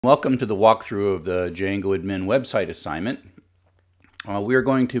Welcome to the walkthrough of the Django admin website assignment. We are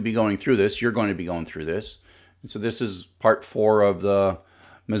going to be going through this. You're going to be going through this. And so this is part 4 of the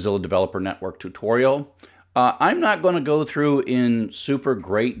Mozilla Developer Network tutorial. I'm not going to go through in super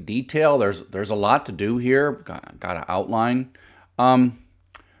great detail. There's a lot to do here. Got to outline.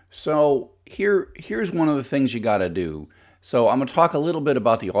 So here's one of the things you got to do. So I'm going to talk a little bit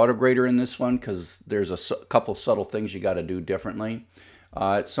about the autograder in this one because there's a couple subtle things you got to do differently.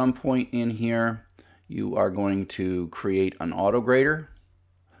 At some point in here, you are going to create an autograder.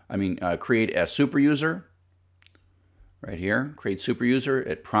 Create a super user. Right here, create super user.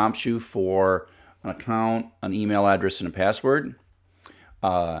 It prompts you for an account, an email address, and a password.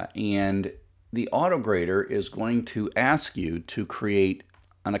 And the autograder is going to ask you to create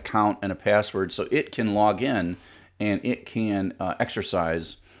an account and a password so it can log in and it can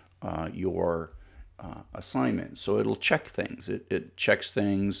exercise your assignment. So it'll check things. It checks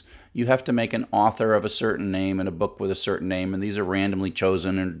things. You have to make an author of a certain name and a book with a certain name, and these are randomly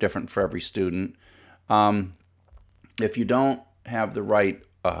chosen and different for every student. If you don't have the right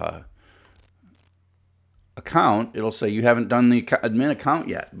account, it'll say you haven't done the admin account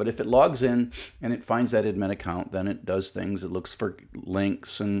yet. But if it logs in and it finds that admin account, then it does things. It looks for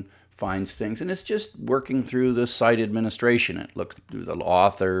links and finds things, and it's just working through the site administration. It looks through the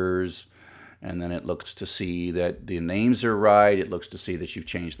authors, and then it looks to see that the names are right. It looks to see that you've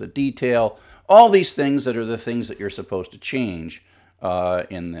changed the detail. All these things that are the things that you're supposed to change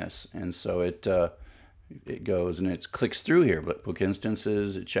in this. And so it goes and it clicks through here. But book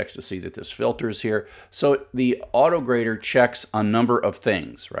instances, it checks to see that this filter's here. So the autograder checks a number of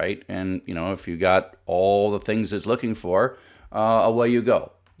things, right? And if you got all the things it's looking for, away you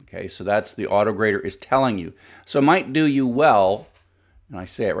go. Okay, so that's the autograder is telling you. So it might do you well. And I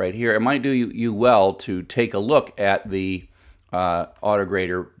say it right here, it might do you well to take a look at the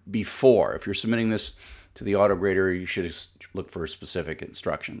autograder before. If you're submitting this to the autograder, you should look for specific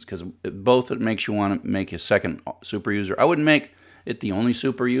instructions because both it makes you want to make a second super user. I wouldn't make it the only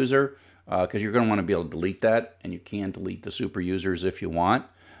super user because you're going to want to be able to delete that, and you can delete the super users if you want.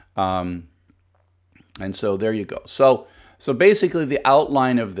 And so there you go. So basically the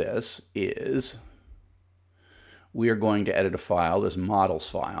outline of this is we are going to edit a file, this models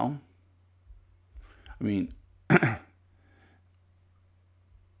file. This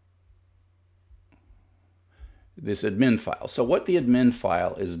admin file. So what the admin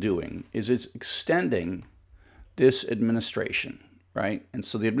file is doing is it's extending this administration, right? And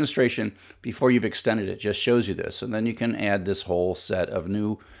so the administration, before you've extended it, just shows you this. And then you can add this whole set of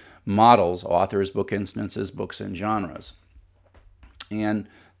new models, authors, book instances, books, and genres. And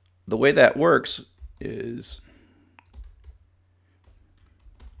the way that works is,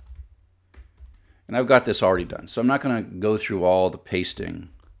 and I've got this already done, so I'm not going to go through all the pasting.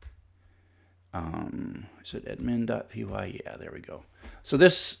 Is it admin.py? Yeah, there we go. So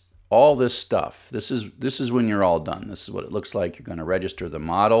all this stuff, this is when you're all done. This is what it looks like. You're going to register the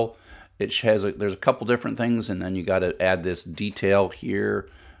model. It has there's a couple different things, and then you got to add this detail here,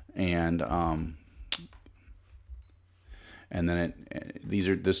 and then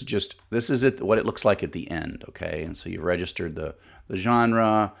this is what it looks like at the end, okay? And so you registered the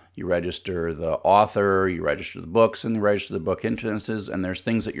genre, you register the author, you register the books, and you register the book instances, and there's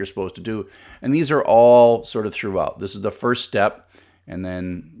things that you're supposed to do. And these are all sort of throughout. This is the first step, and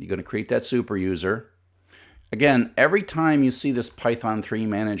then you're going to create that super user. Again, every time you see this Python 3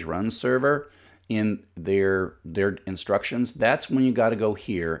 manage run server in their instructions, that's when you got to go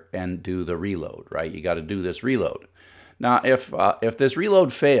here and do the reload, right? You got to do this reload. Now, if this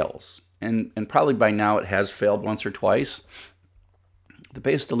reload fails, and probably by now it has failed once or twice, the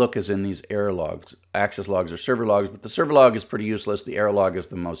place to look is in these error logs, access logs or server logs, but the server log is pretty useless. The error log is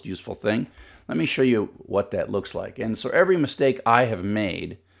the most useful thing. Let me show you what that looks like. And so every mistake I have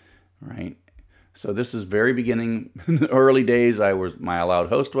made, right? So this is very beginning, in the early days, my allowed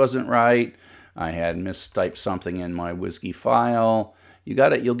host wasn't right. I had mistyped something in my WSGI file.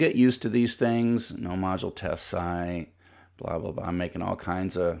 You'll get used to these things. No module test site. Blah, blah, blah. I'm making all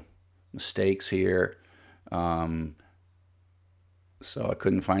kinds of mistakes here. So I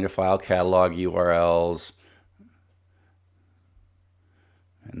couldn't find a file catalog URLs.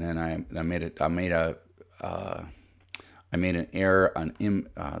 And then I made an error on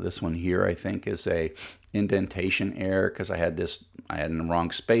this one here. I think is a indentation error because I had in the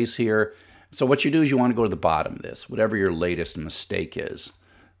wrong space here. So what you do is you want to go to the bottom of this, whatever your latest mistake is.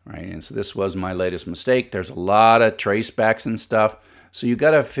 Right, and so this was my latest mistake. There's a lot of tracebacks and stuff. So you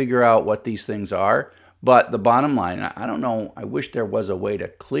got to figure out what these things are. But the bottom line, I don't know, I wish there was a way to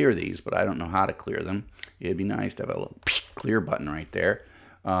clear these, but I don't know how to clear them. It'd be nice to have a little clear button right there.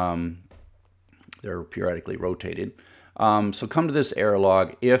 They're periodically rotated. So come to this error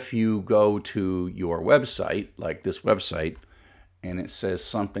log. If you go to your website, like this website, and it says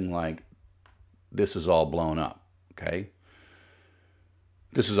something like, this is all blown up, okay?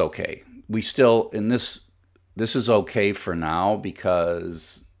 This is okay. We still, this is okay for now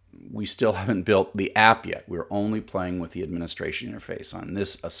because we still haven't built the app yet. We're only playing with the administration interface on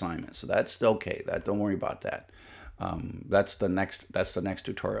this assignment. So that's still okay. Don't worry about that. That's the next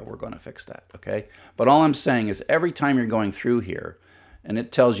tutorial. We're going to fix that, okay? But all I'm saying is every time you're going through here and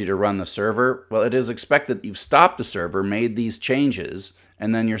it tells you to run the server, well, it is expected that you've stopped the server, made these changes,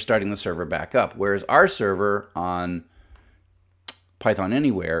 and then you're starting the server back up. Whereas our server on Python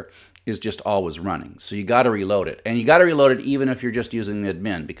Anywhere is just always running. So you got to reload it. And you got to reload it even if you're just using the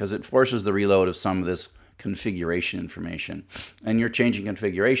admin, because it forces the reload of some of this configuration information. And you're changing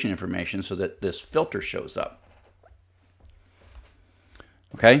configuration information so that this filter shows up.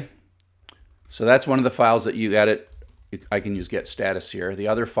 Okay? So that's one of the files that you edit. I can use get status here. The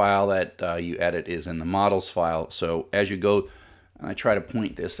other file that you edit is in the models file. So as you go, and I try to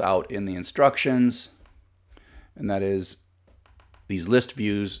point this out in the instructions, and that is these list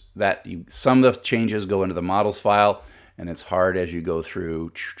views, that some of the changes go into the models file, and it's hard as you go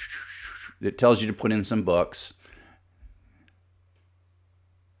through. It tells you to put in some books.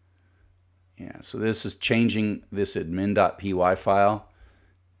 Yeah, so this is changing this admin.py file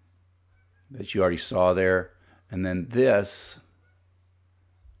that you already saw there. And then this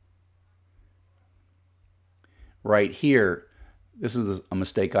right here, this is a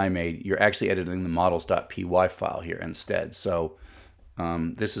mistake I made. You're actually editing the models.py file here instead. So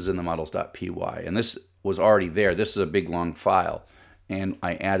this is in the models.py, and this was already there. This is a big long file, and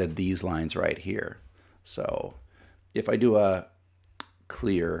I added these lines right here. So if I do a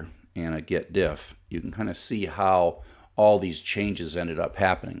clear and a get diff, you can kind of see how all these changes ended up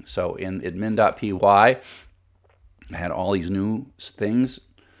happening. So in admin.py, I had all these new things,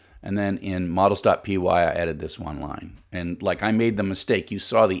 and then in models.py I added this one line. And like I made the mistake, you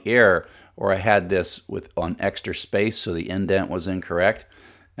saw the error, or I had this with on extra space, so the indent was incorrect.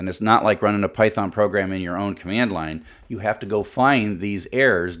 And it's not like running a Python program in your own command line. You have to go find these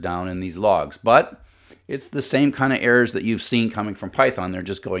errors down in these logs. But it's the same kind of errors that you've seen coming from Python. They're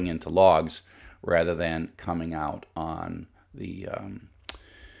just going into logs rather than coming out on the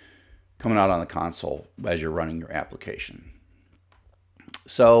console as you're running your application.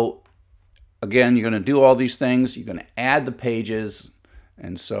 So again, you're going to do all these things. You're going to add the pages.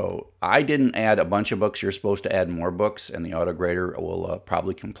 And so I didn't add a bunch of books. You're supposed to add more books, and the autograder will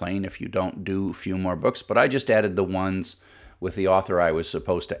probably complain if you don't do a few more books. But I just added the ones with the author I was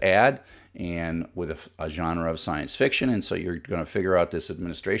supposed to add, and with a genre of science fiction. And so you're going to figure out this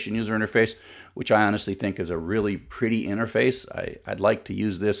administration user interface, which I honestly think is a really pretty interface. I'd like to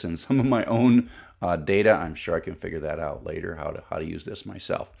use this in some of my own data. I'm sure I can figure that out later, how to use this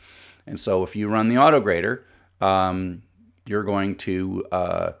myself. And so if you run the autograder, you're going to,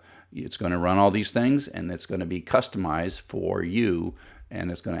 it's going to run all these things, and it's going to be customized for you,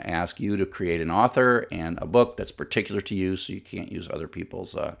 and it's going to ask you to create an author and a book that's particular to you, so you can't use other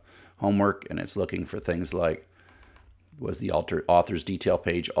people's homework. And it's looking for things like, was the author's detail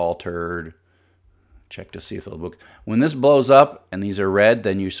page altered? Check to see if the book, when this blows up and these are red,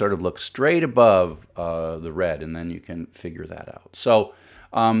 then you sort of look straight above the red, and then you can figure that out. So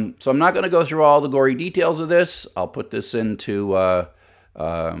I'm not going to go through all the gory details of this. I'll put this into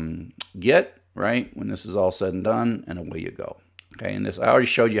Git, right, when this is all said and done, and away you go. Okay, and this, I already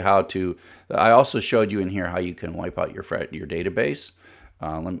showed you how to, I also showed you in here how you can wipe out your database.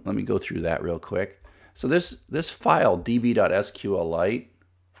 Let me go through that real quick. So this file, db.sqlite,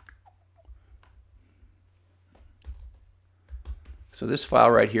 so this file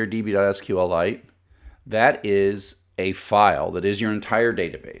right here, db.sqlite, that is a file that is your entire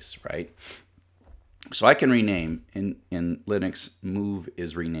database, right? So I can rename, in Linux, move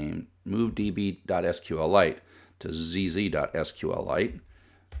is renamed, move db.sqlite to zz.sqlite.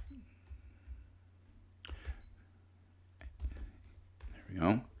 There we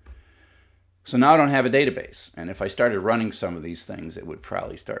go. So now I don't have a database. And if I started running some of these things, it would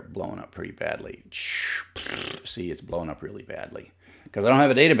probably start blowing up pretty badly. See, it's blowing up really badly because I don't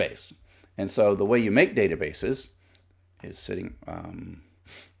have a database. And so the way you make databases is sitting.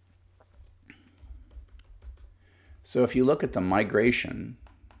 So if you look at the migration,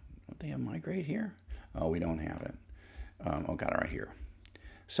 don't they have migrate here? Oh, we don't have it. Oh, got it right here.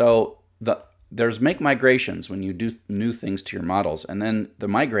 So there's make migrations when you do new things to your models, and then the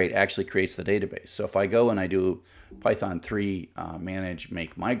migrate actually creates the database. So if I go and I do Python 3 manage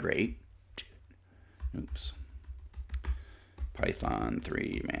make migrate, oops, Python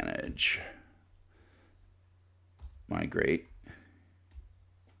 3 manage, migrate.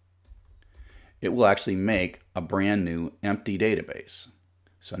 It will actually make a brand new empty database.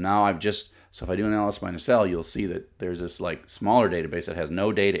 So now so if I do an ls-l, you'll see that there's this like smaller database that has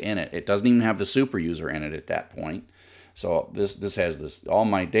no data in it. It doesn't even have the super user in it at that point. So this has all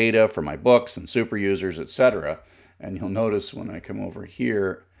my data for my books and super users, etc. And you'll notice when I come over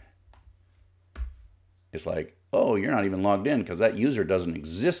here, it's like, oh, you're not even logged in because that user doesn't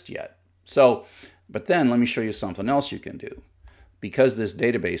exist yet. So, but then let me show you something else you can do. Because this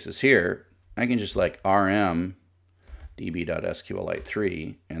database is here, I can just like rm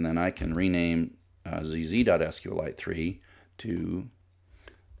db.sqlite3, and then I can rename zz.sqlite3 to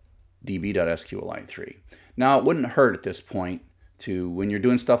db.sqlite3. Now, it wouldn't hurt at this point to, when you're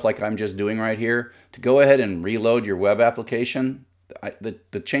doing stuff like I'm just doing right here, to go ahead and reload your web application.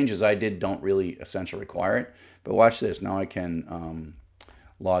 The changes I did don't really essentially require it, but watch this. Now I can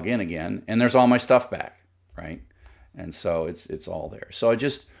log in again, and there's all my stuff back, right? And so it's all there. So I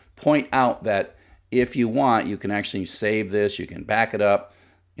just point out that if you want, you can actually save this. You can back it up.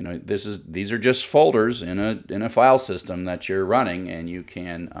 You know, these are just folders in a file system that you're running, and you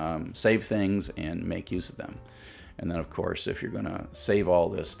can save things and make use of them. And then, of course, if you're going to save all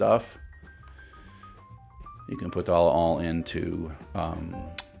this stuff, you can put all into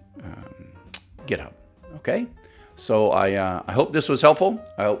GitHub. Okay. So I hope this was helpful.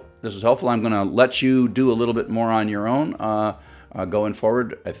 I hope this was helpful. I'm going to let you do a little bit more on your own going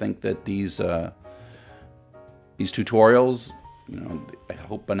forward. I think that these tutorials, you know, I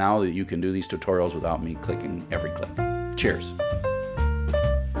hope by now that you can do these tutorials without me clicking every click. Cheers.